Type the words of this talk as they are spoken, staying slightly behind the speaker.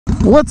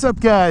What's up,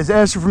 guys?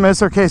 Asher from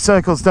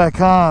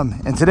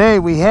Srkcycles.com, and today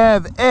we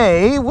have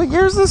a, what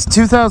year is this?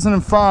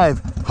 2005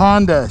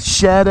 Honda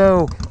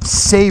Shadow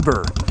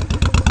Sabre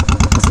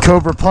with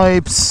Cobra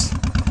pipes,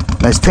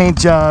 nice paint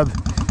job.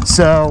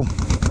 So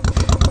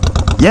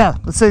yeah,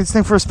 let's take this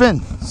thing for a spin,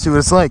 see what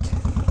it's like.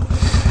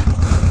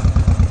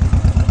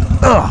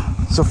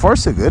 So far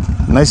so good,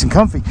 nice and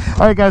comfy.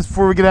 All right, guys,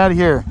 before we get out of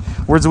here,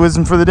 words of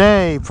wisdom for the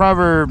day.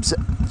 Proverbs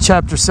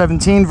chapter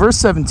 17 verse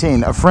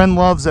 17: a friend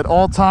loves at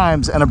all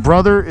times, and a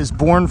brother is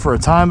born for a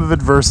time of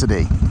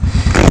adversity.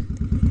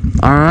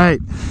 All right,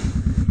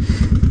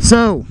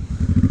 so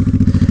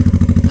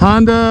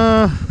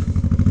Honda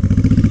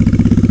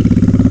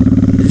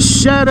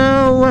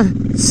Shadow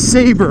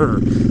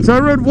Sabre. So I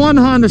rode one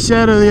Honda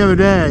Shadow the other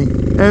day.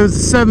 It was a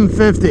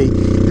 750.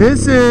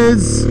 This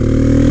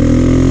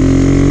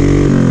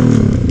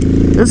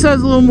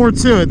has a little more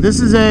to it. This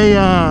is an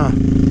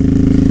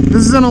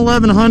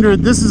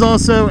 1100. This is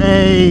also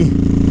a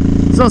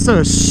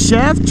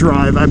shaft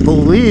drive, I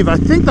believe. I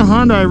think the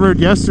Honda I rode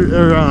yesterday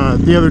or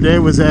the other day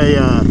was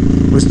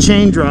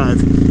chain drive.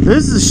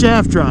 This is a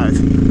shaft drive,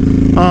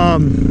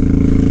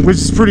 which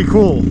is pretty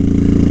cool.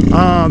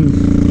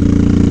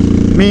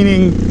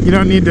 Meaning you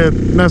don't need to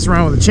mess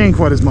around with the chain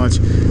quite as much.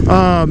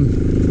 I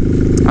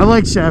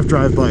like shaft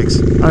drive bikes.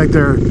 I think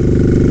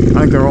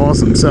they're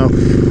awesome. So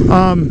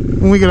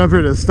when we get up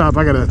here to the stop,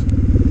 I gotta,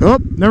 oh,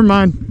 never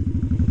mind,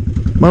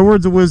 my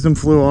words of wisdom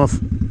flew off,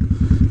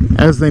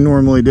 as they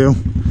normally do.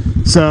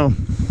 So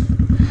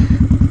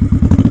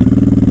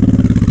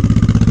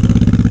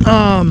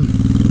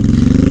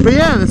but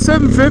yeah, the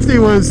 750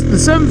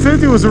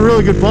 was a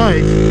really good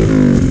bike.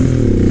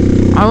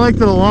 I liked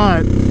it a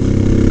lot.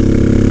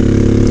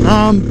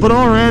 But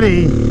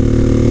already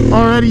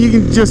you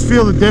can just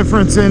feel the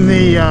difference in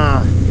the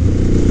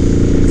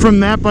from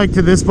that bike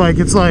to this bike.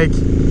 It's like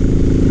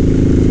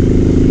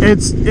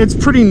it's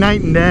pretty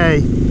night and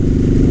day.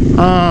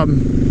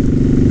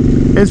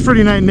 It's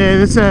pretty night and day.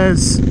 This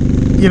has,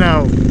 you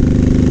know,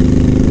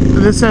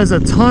 this has a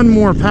ton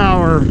more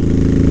power,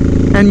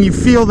 and you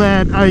feel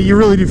that, you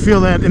really do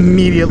feel that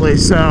immediately.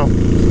 So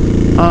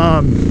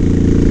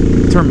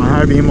turn my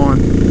high beam on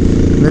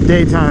in the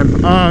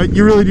daytime.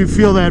 You really do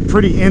feel that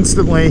pretty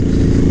instantly.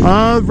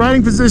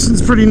 Riding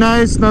position's pretty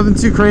nice, nothing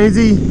too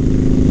crazy.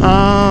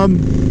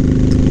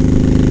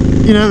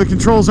 You know, the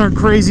controls aren't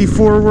crazy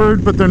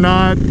forward, but they're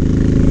not,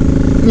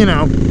 you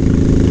know,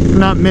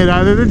 not mid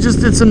either. They're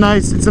just, it's a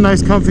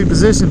nice comfy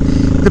position.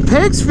 The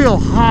pegs feel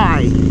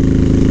high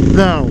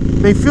though.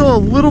 They feel a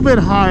little bit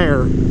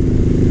higher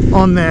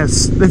on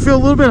this. They feel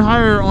a little bit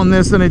higher on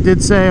this than I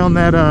did say on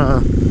that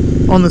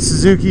on the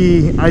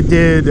Suzuki I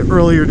did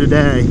earlier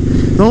today.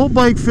 The whole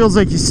bike feels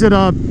like you sit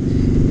up,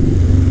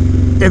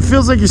 it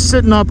feels like you're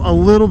sitting up a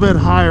little bit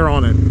higher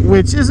on it,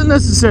 which isn't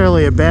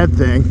necessarily a bad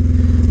thing,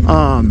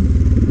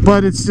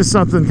 but it's just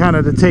something kind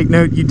of to take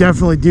note. You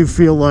definitely do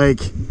feel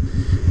like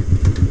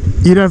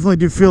like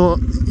you're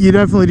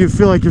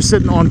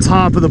sitting on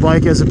top of the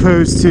bike as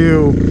opposed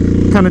to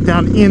kind of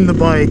down in the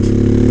bike.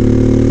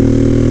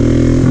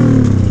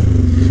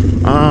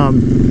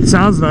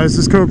 Sounds nice.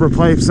 This Cobra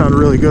pipe sound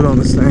really good on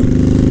this thing.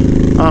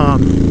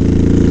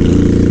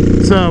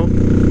 So,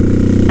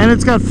 and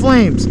it's got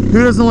flames.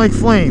 Who doesn't like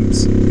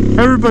flames?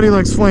 Everybody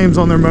likes flames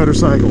on their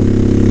motorcycle.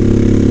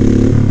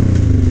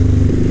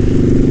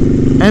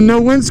 And no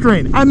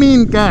windscreen. I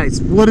mean, guys,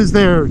 what is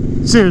there,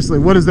 seriously,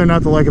 what is there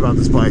not to like about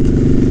this bike?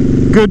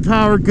 Good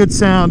power, good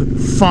sound,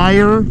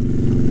 fire,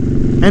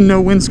 and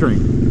no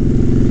windscreen.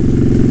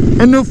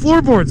 And no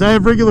floorboards. I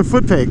have regular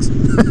foot pegs.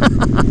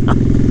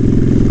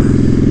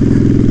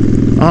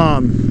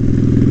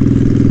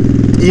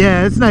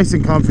 Yeah, it's nice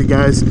and comfy,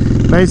 guys.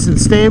 Nice and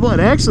stable. It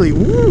actually,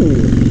 ooh,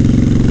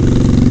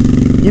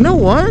 you know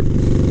what?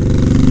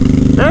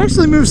 It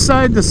actually moves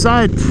side to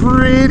side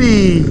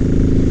pretty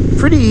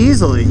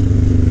easily.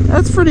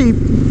 That's pretty,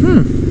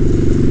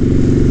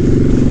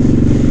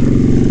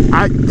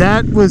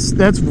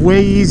 that's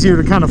way easier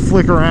to kind of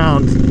flick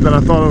around than I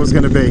thought it was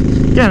going to be.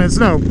 Again, it's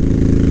no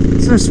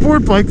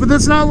sport bike, but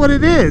that's not what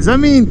it is. I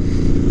mean,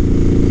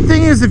 the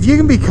thing is, if you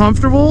can be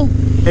comfortable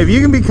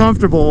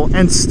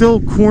and still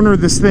corner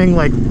this thing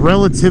like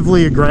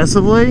relatively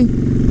aggressively,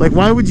 like,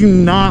 why would you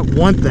not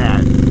want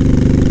that?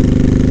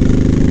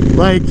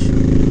 Like,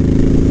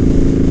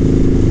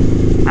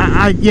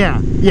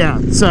 yeah.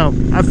 So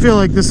I feel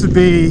like this would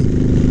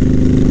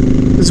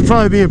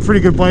probably be a pretty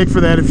good bike for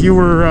that. If you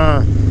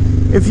were,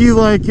 if you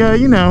like,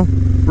 you know,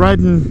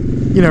 riding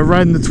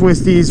the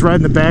twisties,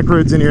 riding the back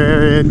roads in your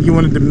area, and you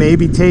wanted to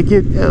maybe take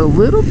it a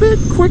little bit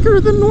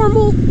quicker than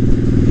normal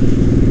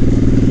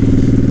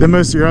than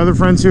most of your other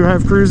friends who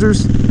have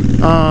cruisers.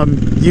 I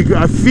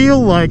feel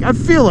like, I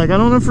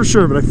don't know for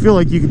sure, but I feel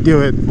like you could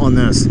do it on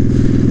this.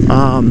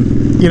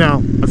 You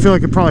know, I feel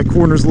like it probably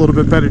corners a little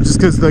bit better just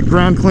because the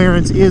ground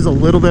clearance is a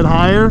little bit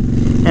higher,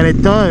 and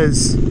it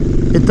does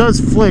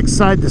flick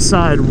side to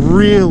side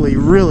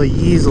really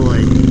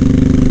easily.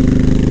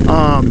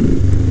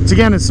 So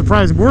again, it's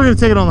surprising. We're going to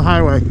take it on the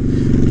highway.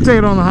 Take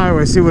it on the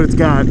highway, see what it's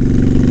got.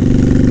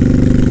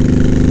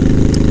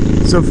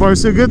 So far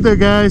so good though,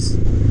 guys.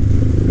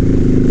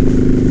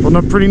 Holding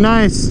up pretty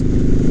nice.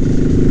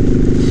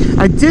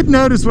 I did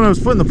notice when I was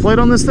putting the plate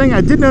on this thing,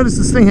 I did notice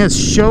this thing has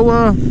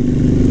Showa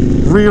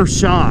rear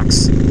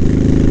shocks.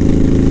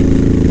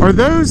 Are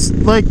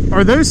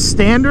those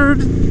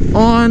standard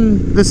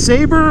on the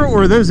Sabre,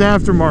 or are those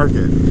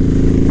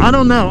aftermarket? I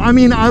don't know. I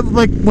mean,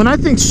 like when I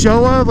think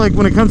Showa, like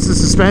when it comes to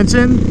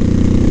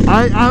suspension,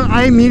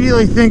 I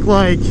immediately think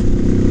like,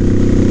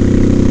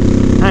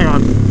 hang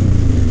on,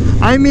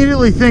 I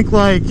immediately think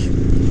like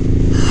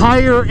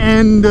higher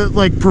end,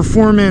 like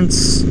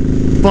performance,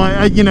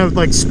 but you know,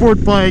 like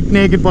sport bike,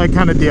 naked bike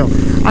kind of deal.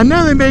 I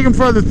know they make them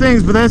for other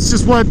things, but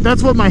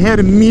that's what my head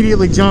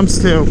immediately jumps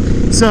to.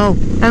 So,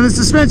 and the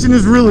suspension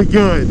is really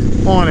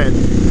good on it.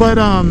 But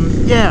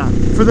yeah,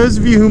 for those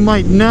of you who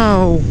might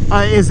know,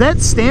 is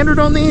that standard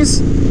on these,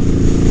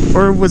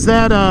 or was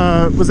that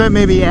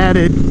maybe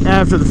added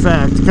after the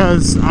fact?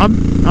 Because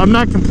I'm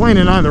not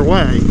complaining either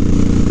way,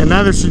 and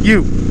neither should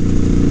you.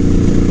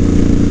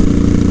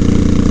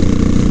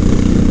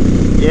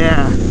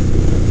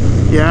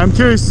 Yeah, I'm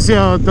curious to see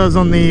how it does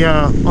on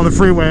the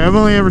freeway. I've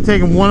only ever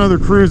taken one other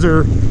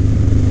cruiser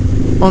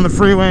on the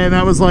freeway, and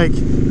that was like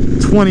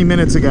 20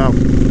 minutes ago.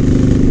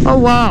 Oh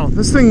wow,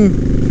 this thing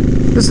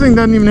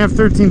doesn't even have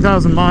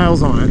 13,000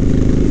 miles on it.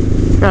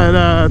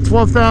 Got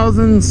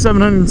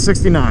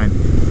 12,769.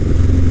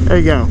 There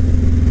you go.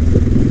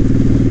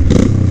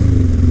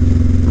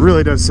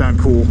 Really does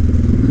sound cool.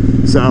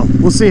 So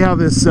we'll see how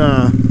this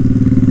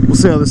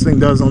thing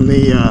does on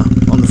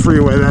the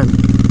freeway then.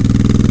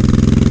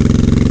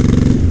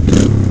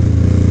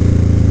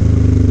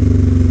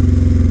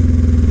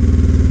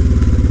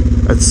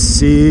 Let's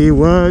see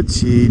what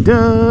she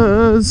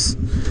does.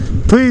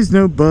 Please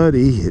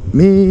nobody hit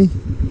me.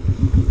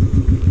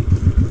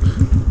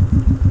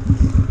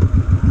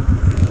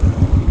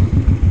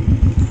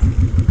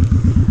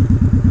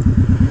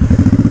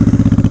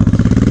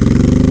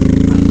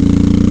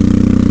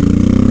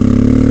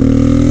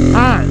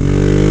 Alright.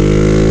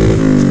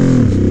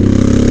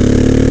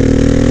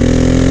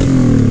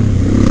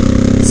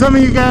 Some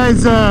of you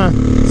guys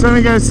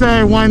say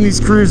I wind these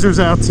cruisers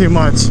out too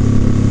much.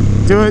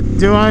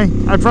 Do I?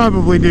 I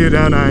probably do,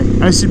 don't I?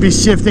 I should be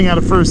shifting out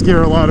of first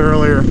gear a lot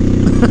earlier.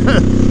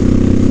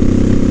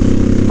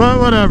 But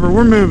whatever,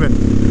 we're moving.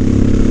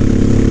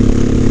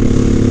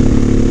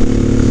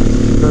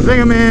 So I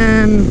think I'm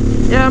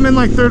in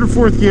like third or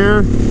fourth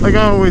gear, like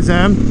I always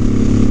am.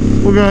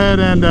 We'll go ahead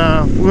and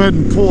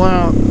pull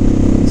out,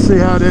 see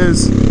how it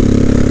is.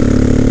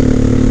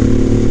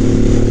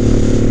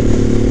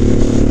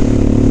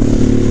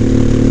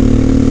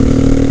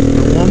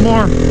 And one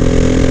more.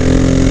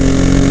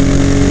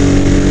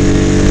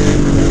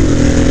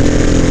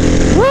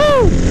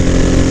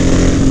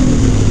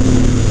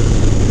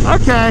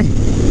 Okay,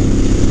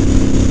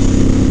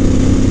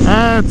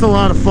 that's a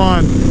lot of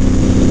fun.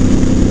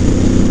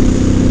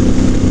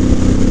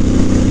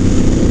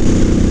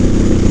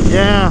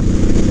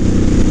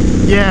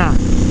 Yeah,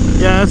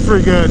 that's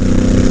pretty good.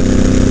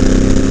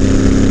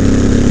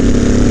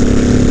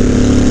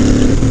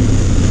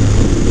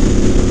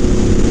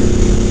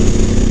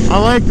 I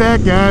like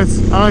that, guys.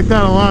 I like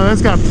that a lot.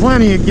 That's got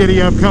plenty of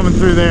giddy up coming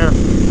through there.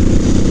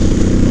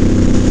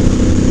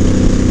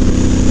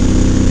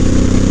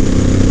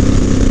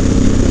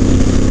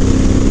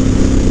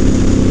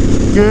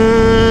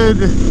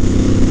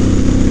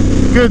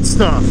 Good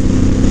stuff.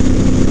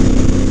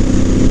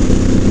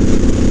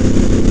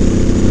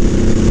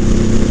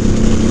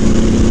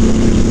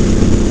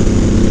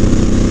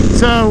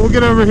 So we'll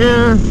get over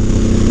here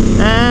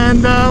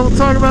and we'll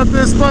talk about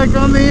this bike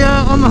on the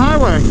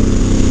highway,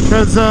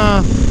 because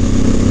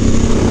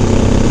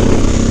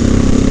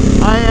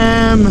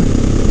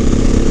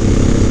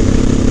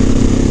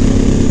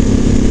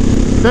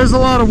there's a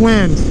lot of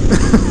wind.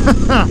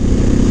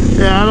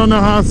 Yeah, I don't know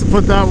how else to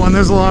put that one.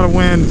 There's a lot of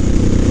wind.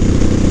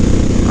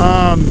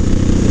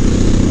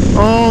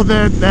 Oh,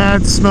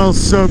 that smells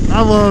so.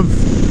 I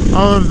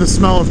love the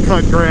smell of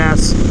cut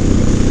grass.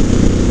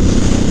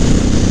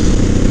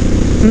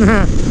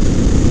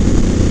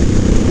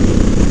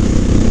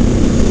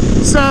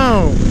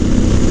 So,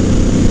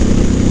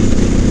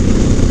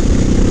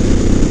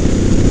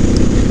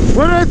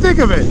 what did I think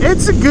of it?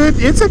 It's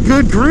a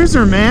good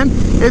cruiser, man.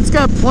 It's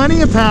got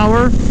plenty of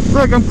power.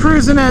 Look, I'm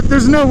cruising at.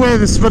 There's no way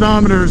the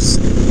speedometer's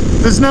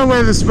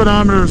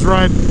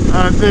right.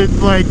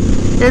 Like,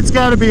 it's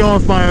got to be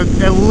off by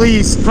at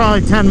least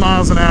probably 10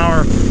 miles an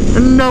hour.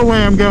 There's no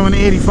way I'm going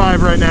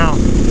 85 right now.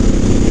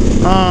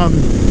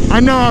 I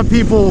know how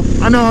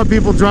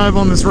people drive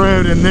on this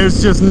road, and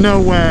there's just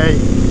no way.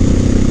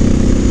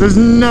 There's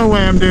no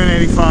way I'm doing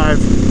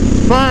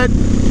 85. But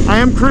I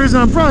am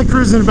cruising. I'm probably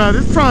cruising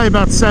it's probably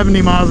about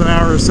 70 miles an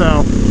hour or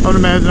so. I would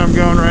imagine I'm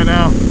going right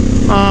now.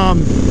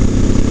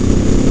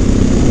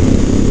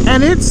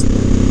 And it's,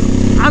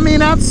 I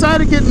mean,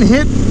 outside of getting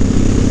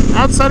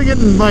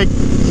like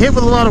hit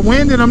with a lot of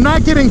wind, and I'm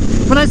not getting,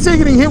 when I say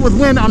getting hit with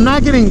wind, I'm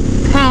not getting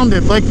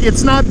pounded, like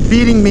it's not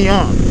beating me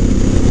up,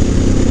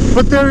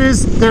 but there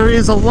is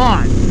a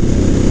lot.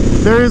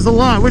 There is a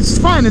lot, which is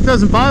fine. It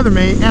doesn't bother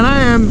me, and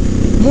I am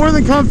more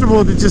than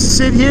comfortable to just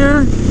sit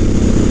here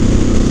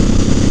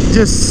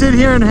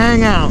and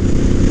hang out.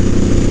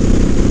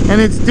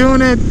 And it's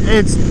doing it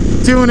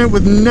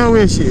with no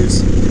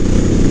issues.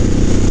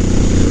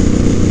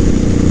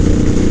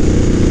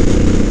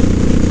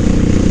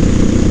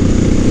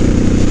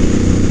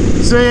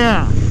 So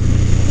yeah.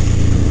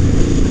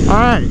 All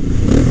right.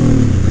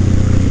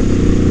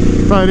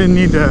 Probably didn't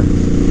need to.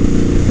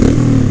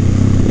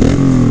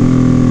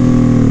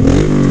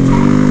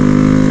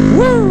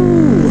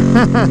 Woo!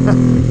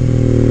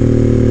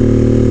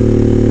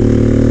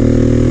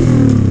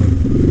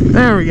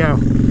 There we go.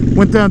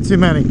 Went down too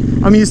many.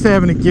 I'm used to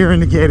having a gear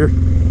indicator,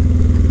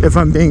 if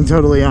I'm being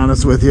totally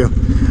honest with you.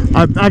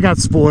 I got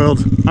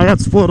spoiled. I got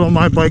spoiled on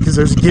my bike because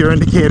there's a gear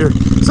indicator.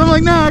 So I'm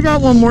like, nah, I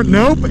got one more.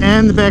 Nope.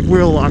 And the back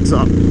wheel locks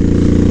up.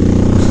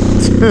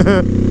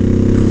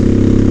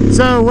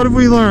 So what have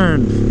we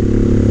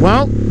learned?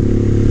 Well,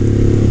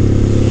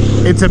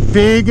 it's a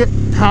big,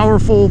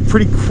 powerful,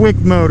 pretty quick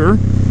motor.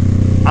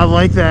 I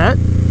like that.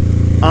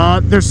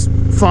 There's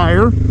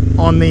fire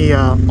on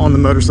the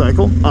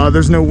motorcycle.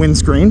 There's no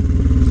windscreen.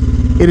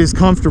 It is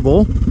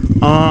comfortable.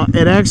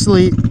 It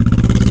actually,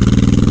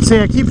 see,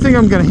 I keep thinking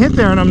I'm going to hit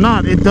there, and I'm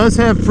not. It does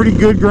have pretty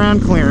good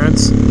ground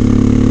clearance,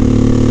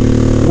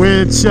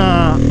 which,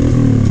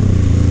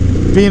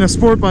 being a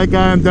sport bike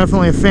guy, I'm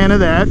definitely a fan of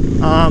that.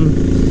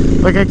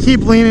 Like, I keep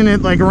leaning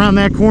it like around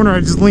that corner. I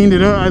just leaned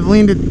it up. I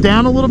leaned it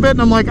down a little bit,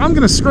 and I'm like, I'm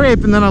gonna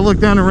scrape, and then I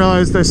looked down and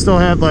realized I still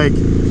had like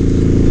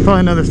probably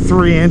another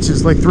 3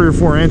 inches, like 3 or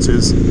 4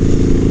 inches.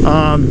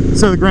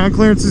 So the ground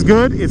clearance is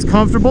good. It's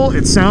comfortable.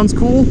 It sounds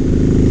cool.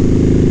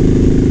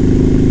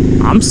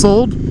 I'm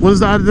sold. What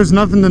is that? There's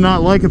nothing to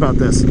not like about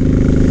this.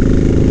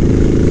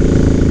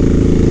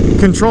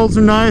 Controls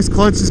are nice.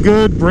 Clutch is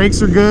good.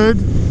 Brakes are good.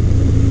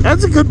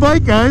 That's a good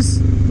bike, guys.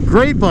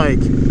 Great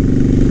bike.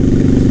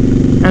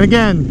 And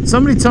again,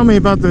 somebody tell me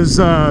about those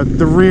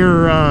the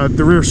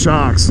rear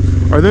shocks.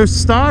 Are those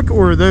stock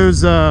or are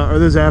those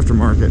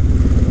aftermarket?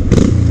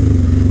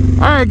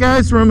 All right,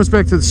 guys, we're almost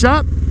back to the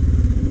shop.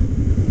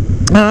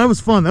 That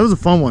was fun. That was a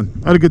fun one.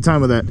 I had a good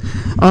time with that.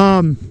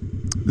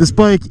 This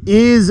bike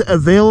is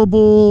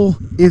available.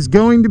 Is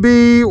going to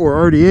be, or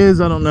already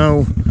is. I don't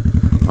know.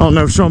 I don't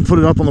know if Sean put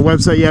it up on the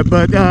website yet,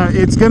 but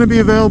it's going to be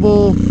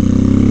available.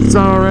 It's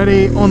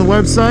already on the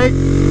website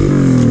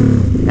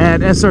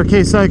at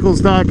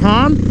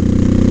Srkcycles.com.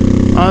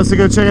 So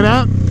go check it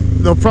out.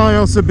 There'll probably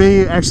also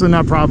be, actually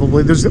not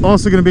probably, there's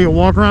also going to be a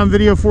walk around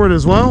video for it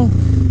as well.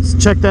 So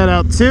check that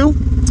out too.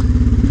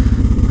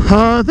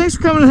 Thanks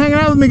for coming and hanging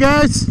out with me,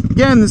 guys.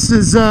 Again, this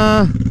is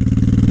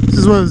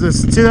what is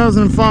this?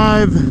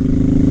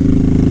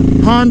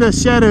 2005 Honda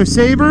Shadow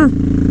Sabre.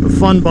 A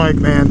fun bike,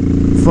 man.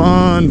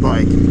 Fun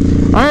bike.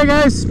 All right,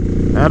 guys,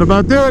 that'll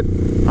about do it.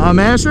 I'm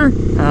Asher,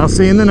 and I'll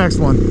see you in the next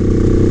one.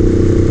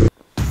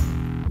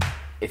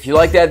 If you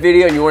like that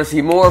video and you want to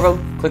see more of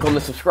them, click on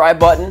the subscribe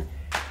button.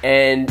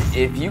 And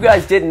if you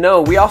guys didn't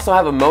know, we also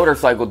have a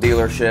motorcycle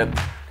dealership,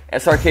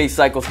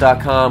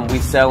 Srkcycles.com. We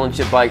sell and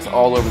ship bikes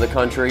all over the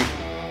country.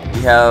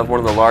 We have one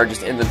of the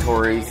largest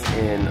inventories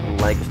in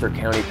Lancaster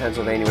County,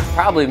 Pennsylvania, which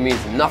probably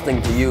means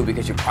nothing to you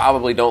because you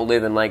probably don't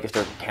live in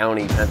Lancaster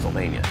County,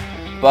 Pennsylvania.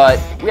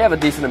 But we have a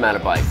decent amount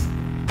of bikes.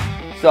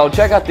 So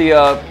check out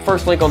the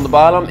first link on the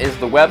bottom is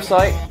the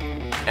website,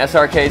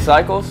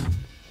 Srkcycles,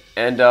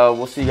 and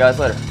we'll see you guys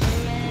later.